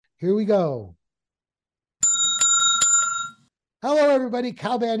Here we go. Hello, everybody.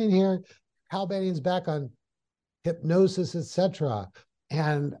 Cal Banyan here. Cal Banyan's back on hypnosis, etc.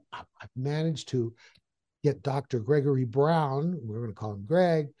 And I've managed to get Dr. Gregory Brown, we're going to call him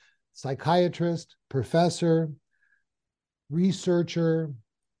Greg, psychiatrist, professor, researcher,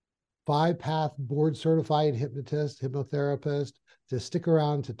 5-path board certified hypnotist, hypnotherapist, to stick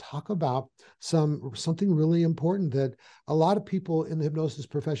around to talk about something really important that a lot of people in the hypnosis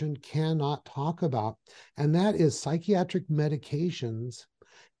profession cannot talk about, and that is psychiatric medications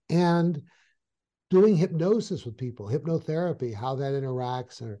and doing hypnosis with people, hypnotherapy, how that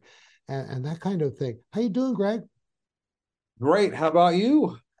interacts, and that kind of thing. How you doing, Greg? Great. How about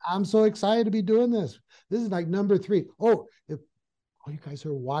you? I'm so excited to be doing this. This is like number 3. Oh, if all you guys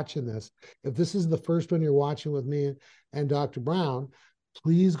are watching this, if this is the first one you're watching with me and Dr. Brown,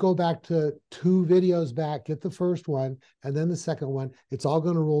 please go back to 2 videos back, get the first one, and then the second one. It's all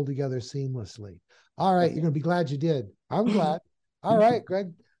going to roll together seamlessly. All right, you're going to be glad you did. I'm glad. All right,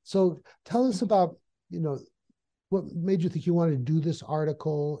 Greg. So tell us about, what made you think you wanted to do this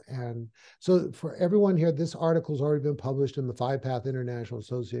article? And so for everyone here, this article has already been published in the 5-Path International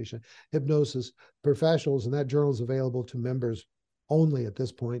Association Hypnosis Professionals, and that journal is available to members only at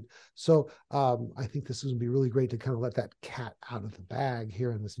this point. So I think this is going to be really great to kind of let that cat out of the bag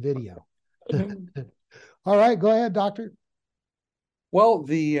here in this video. All right, go ahead, doctor. Well,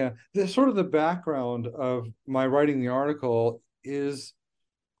 the sort of the background of my writing the article is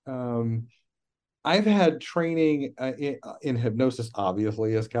I've had training in hypnosis,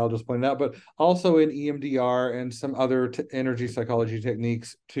 obviously, as Cal just pointed out, but also in EMDR and some other energy psychology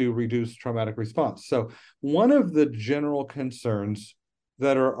techniques to reduce traumatic response. So one of the general concerns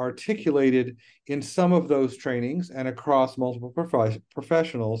that are articulated in some of those trainings and across multiple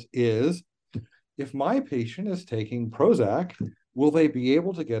professionals is, if my patient is taking Prozac, will they be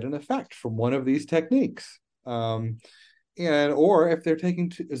able to get an effect from one of these techniques? Or if they're taking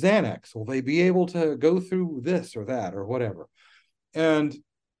Xanax, will they be able to go through this or that or whatever? And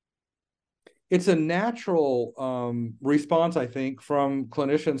it's a natural response, I think, from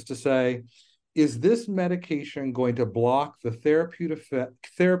clinicians to say, is this medication going to block the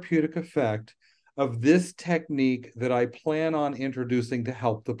therapeutic effect of this technique that I plan on introducing to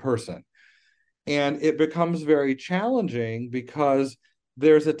help the person? And it becomes very challenging because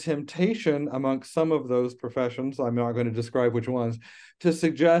there's a temptation amongst some of those professions, I'm not going to describe which ones, to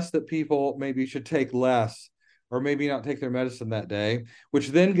suggest that people maybe should take less or maybe not take their medicine that day, which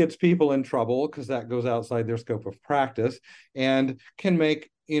then gets people in trouble because that goes outside their scope of practice and can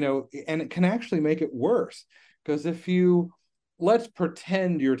make, and it can actually make it worse. Because let's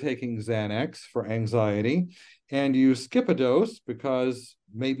pretend you're taking Xanax for anxiety and you skip a dose because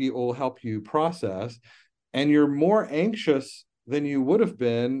maybe it will help you process, and you're more anxious than you would have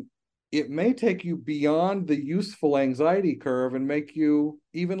been, it may take you beyond the useful anxiety curve and make you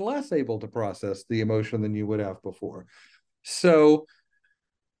even less able to process the emotion than you would have before. So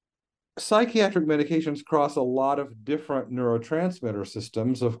psychiatric medications cross a lot of different neurotransmitter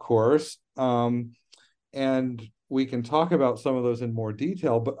systems, of course, and we can talk about some of those in more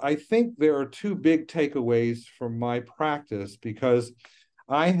detail, but I think there are 2 big takeaways from my practice, because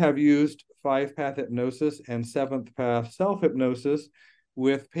I have used 5-path hypnosis and 7th path self-hypnosis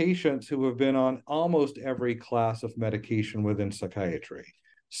with patients who have been on almost every class of medication within psychiatry.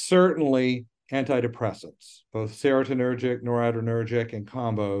 Certainly antidepressants, both serotonergic, noradrenergic, and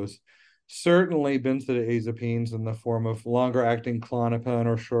combos. Certainly benzodiazepines in the form of longer-acting Klonopin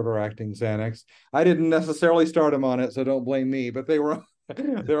or shorter-acting Xanax. I didn't necessarily start them on it, so don't blame me, but they're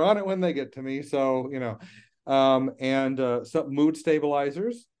on it when they get to me. So, and some mood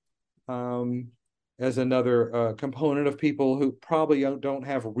stabilizers as another component of people who probably don't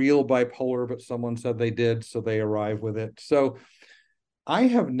have real bipolar, but someone said they did, so they arrive with it. So I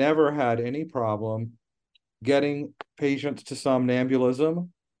have never had any problem getting patients to somnambulism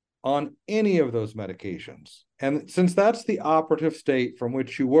on any of those medications. And since that's the operative state from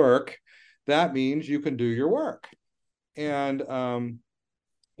which you work, that means you can do your work. And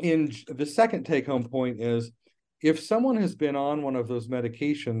in the second take-home point is, if someone has been on one of those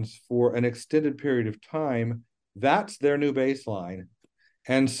medications for an extended period of time, that's their new baseline.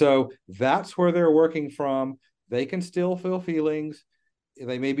 And so that's where they're working from. They can still feel feelings.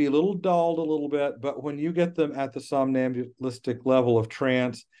 They may be a little dulled a little bit, but when you get them at the somnambulistic level of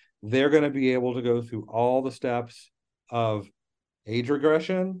trance, they're going to be able to go through all the steps of age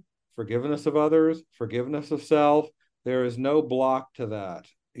regression, forgiveness of others, forgiveness of self. There is no block to that.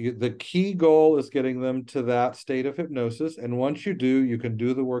 The key goal is getting them to that state of hypnosis. And once you do, you can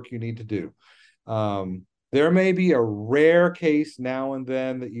do the work you need to do. There may be a rare case now and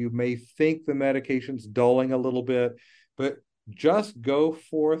then that you may think the medication's dulling a little bit, but just go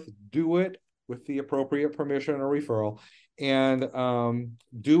forth, do it with the appropriate permission or referral, and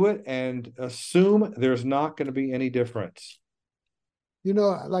do it and assume there's not going to be any difference. You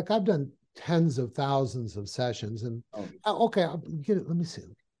know, like I've done tens of thousands of sessions, and okay, I'll get it. Let me see.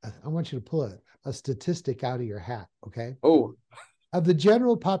 I want you to pull a statistic out of your hat, okay? Oh, Of the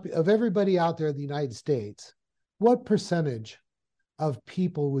general of everybody out there in the United States, what percentage of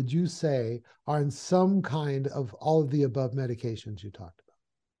people would you say are on some kind of all of the above medications you talked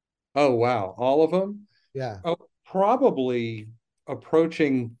about? oh, wow. All of them? Yeah, Oh, probably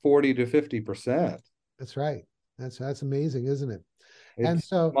approaching 40 to 50%. that's right. That's amazing, isn't it? And It's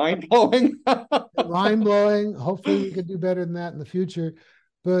so mind-blowing. mind blowing. Hopefully, we can do better than that in the future.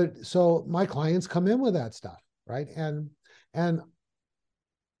 But so my clients come in with that stuff, right? And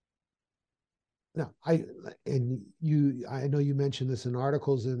no, I know you mentioned this in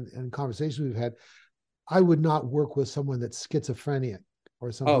articles and conversations we've had. I would not work with someone that's schizophrenic or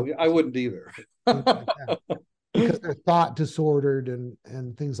Oh, something, I wouldn't either. things like that, because they're thought disordered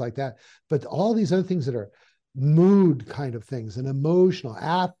and things like that. But all these other things that are mood kind of things and emotional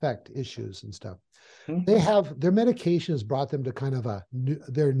affect issues and stuff, they have their medication has brought them to kind of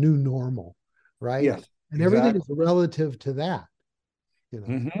their new normal, right? Yes, And everything exactly. is relative to that, you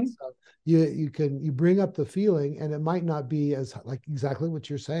know. So you bring up the feeling, and it might not be as like exactly what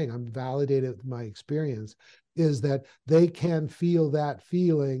you're saying. I'm validated with my experience is that they can feel that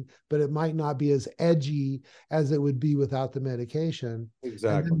feeling, but it might not be as edgy as it would be without the medication. And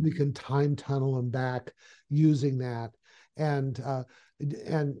Exactly. then we can time tunnel them back using that. And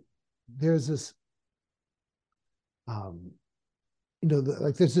there's this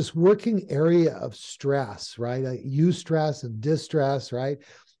like there's this working area of stress, right? Eustress and distress, right?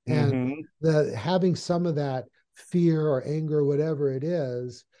 And the having some of that fear or anger or whatever it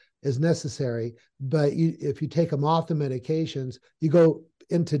is necessary. But if you take them off the medications, you go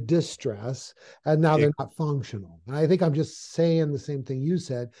into distress, and now they're not functional. And I think I'm just saying the same thing you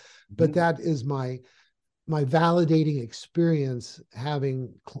said, but that is my validating experience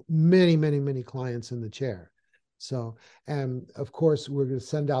having many clients in the chair. So, and of course, we're going to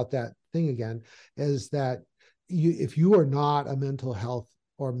send out that thing again, is that if you are not a mental health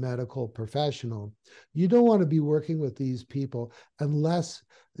or medical professional, you don't want to be working with these people unless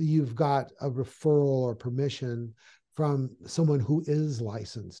you've got a referral or permission from someone who is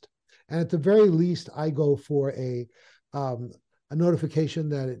licensed. And at the very least, I go for a notification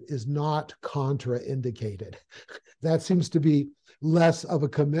that it is not contraindicated. That seems to be less of a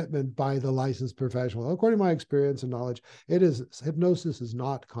commitment by the licensed professional. According to my experience and knowledge, hypnosis is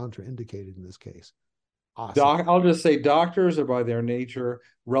not contraindicated in this case. Awesome. I'll just say doctors are by their nature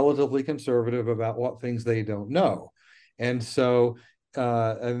relatively conservative about what things they don't know. And so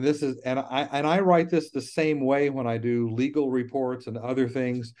and this is and I write this the same way when I do legal reports and other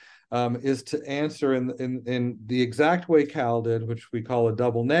things, is to answer in the exact way Cal did, which we call a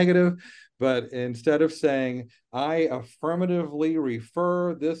double negative. But instead of saying, I affirmatively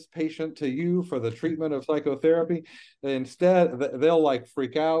refer this patient to you for the treatment of psychotherapy, instead they'll like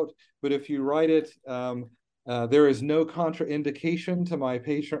freak out. But if you write it, there is no contraindication to my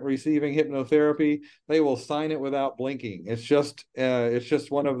patient receiving hypnotherapy, they will sign it without blinking. It's just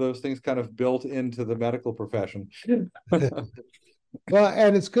one of those things kind of built into the medical profession. Well,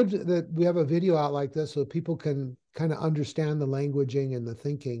 and it's good that we have a video out like this so people can kind of understand the languaging and the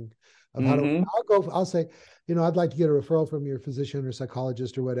thinking of how to. I'll say, I'd like to get a referral from your physician or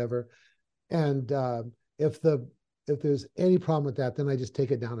psychologist or whatever. And if there's any problem with that, then I just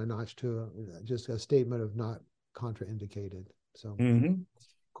take it down a notch to just a statement of not contraindicated. So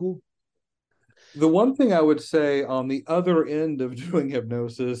cool. The one thing I would say on the other end of doing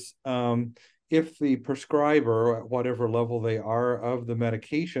hypnosis, if the prescriber, at whatever level they are of the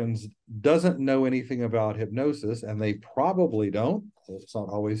medications, doesn't know anything about hypnosis, and they probably don't, it's not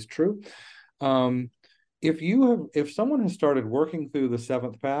always true. If someone has started working through the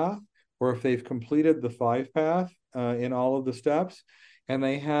 7th path, or if they've completed the 5 path in all of the steps, and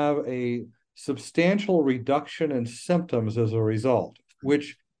they have a substantial reduction in symptoms as a result,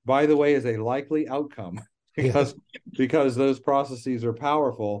 which, by the way, is a likely outcome because those processes are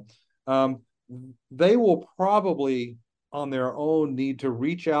powerful, they will probably on their own need to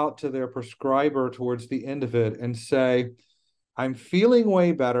reach out to their prescriber towards the end of it and say, I'm feeling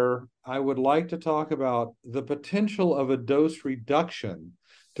way better. I would like to talk about the potential of a dose reduction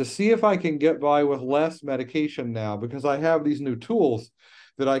to see if I can get by with less medication now, because I have these new tools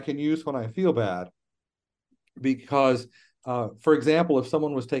that I can use when I feel bad. Because, for example, if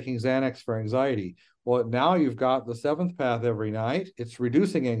someone was taking Xanax for anxiety, Well, now you've got the seventh path every night. It's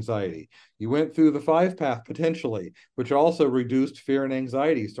reducing anxiety. You went through the five path potentially, which also reduced fear and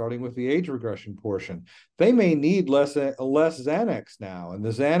anxiety, starting with the age regression portion. They may need less Xanax now. And the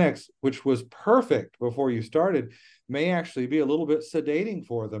Xanax, which was perfect before you started, may actually be a little bit sedating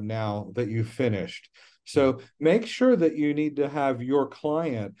for them now that you've finished. So make sure that you need to have your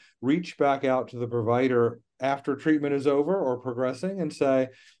client reach back out to the provider after treatment is over or progressing and say,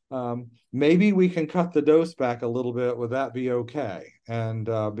 maybe we can cut the dose back a little bit. Would that be okay? And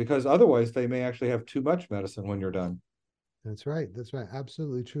because otherwise they may actually have too much medicine when you're done. That's right. That's right.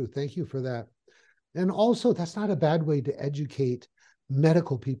 Absolutely true. Thank you for that. And also, that's not a bad way to educate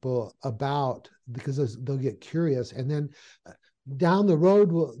medical people about, because they'll get curious. And then down the road,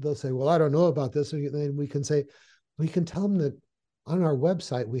 they'll say, well, I don't know about this. And then we can say, we can tell them that on our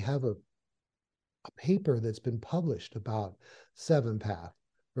website, we have a paper that's been published about 7-path,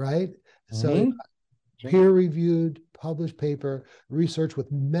 right? So peer-reviewed, published paper, research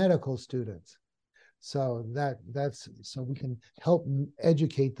with medical students. So that's so we can help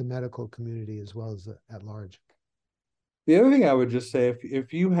educate the medical community as well as at large. The other thing I would just say,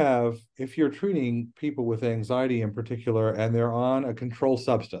 if you're treating people with anxiety in particular, and they're on a controlled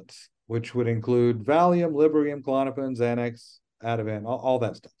substance, which would include Valium, Librium, Klonopin, Xanax, Ativan, all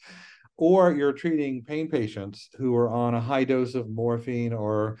that stuff, or you're treating pain patients who are on a high dose of morphine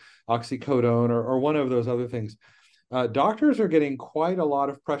or oxycodone or one of those other things, doctors are getting quite a lot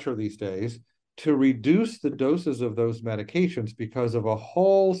of pressure these days to reduce the doses of those medications because of a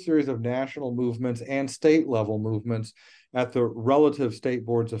whole series of national movements and state level movements at the relative state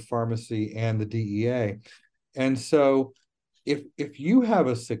boards of pharmacy and the DEA. And so if you have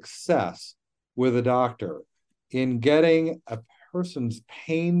a success with a doctor in getting a person's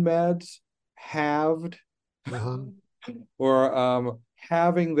pain meds halved, or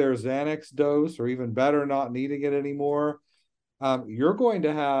having their Xanax dose, or even better, not needing it anymore, you're going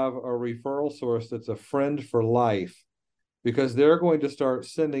to have a referral source that's a friend for life, because they're going to start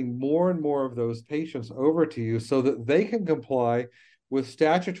sending more and more of those patients over to you so that they can comply with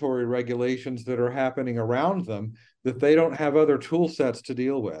statutory regulations that are happening around them that they don't have other tool sets to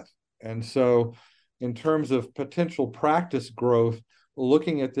deal with. And so in terms of potential practice growth,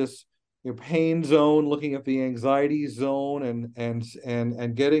 looking at this pain zone, looking at the anxiety zone,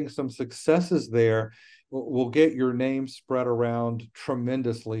 and getting some successes there will get your name spread around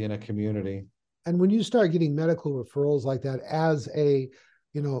tremendously in a community. And when you start getting medical referrals like that as a,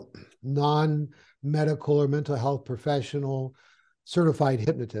 non-medical or mental health professional, certified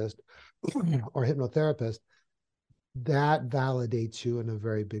hypnotist or hypnotherapist, that validates you in a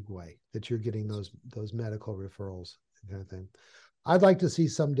very big way that you're getting those medical referrals, kind of thing. I'd like to see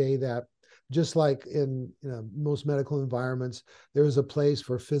someday that, just like in most medical environments, there is a place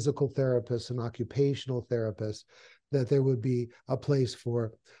for physical therapists and occupational therapists, that there would be a place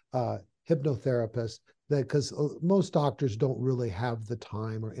for hypnotherapists, that because most doctors don't really have the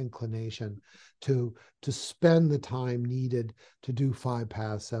time or inclination to spend the time needed to do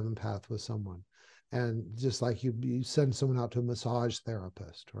 5-path, 7-path with someone. And just like you send someone out to a massage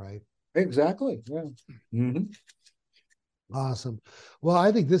therapist, right? Exactly. Yeah. Mm-hmm. Awesome. Well, I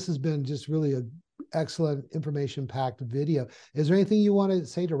think this has been just really an excellent information-packed video. Is there anything you want to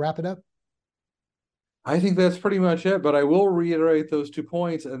say to wrap it up? I think that's pretty much it, but I will reiterate those 2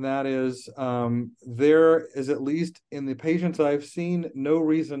 points, and that is there is, at least in the patients I've seen, no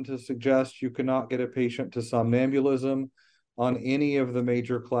reason to suggest you cannot get a patient to somnambulism on any of the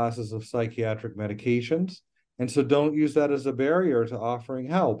major classes of psychiatric medications. And so don't use that as a barrier to offering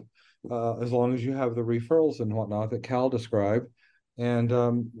help, as long as you have the referrals and whatnot that Cal described.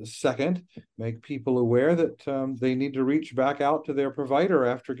 And second, make people aware that they need to reach back out to their provider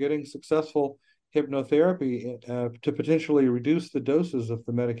after getting successful hypnotherapy to potentially reduce the doses of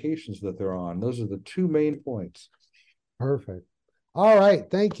the medications that they're on. Those are the 2 main points. Perfect. All right.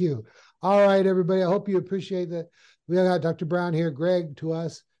 Thank you. All right, everybody. I hope you appreciate that. We got Dr. Brown here, Greg, to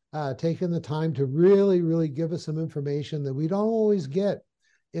us, taking the time to really, really give us some information that we don't always get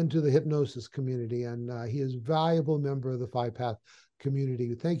into the hypnosis community. And he is a valuable member of the 5-path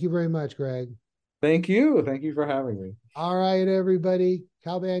community. Thank you very much, Greg. Thank you. Thank you for having me. All right, everybody.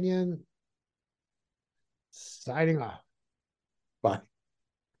 Cal Banyan signing off. Bye.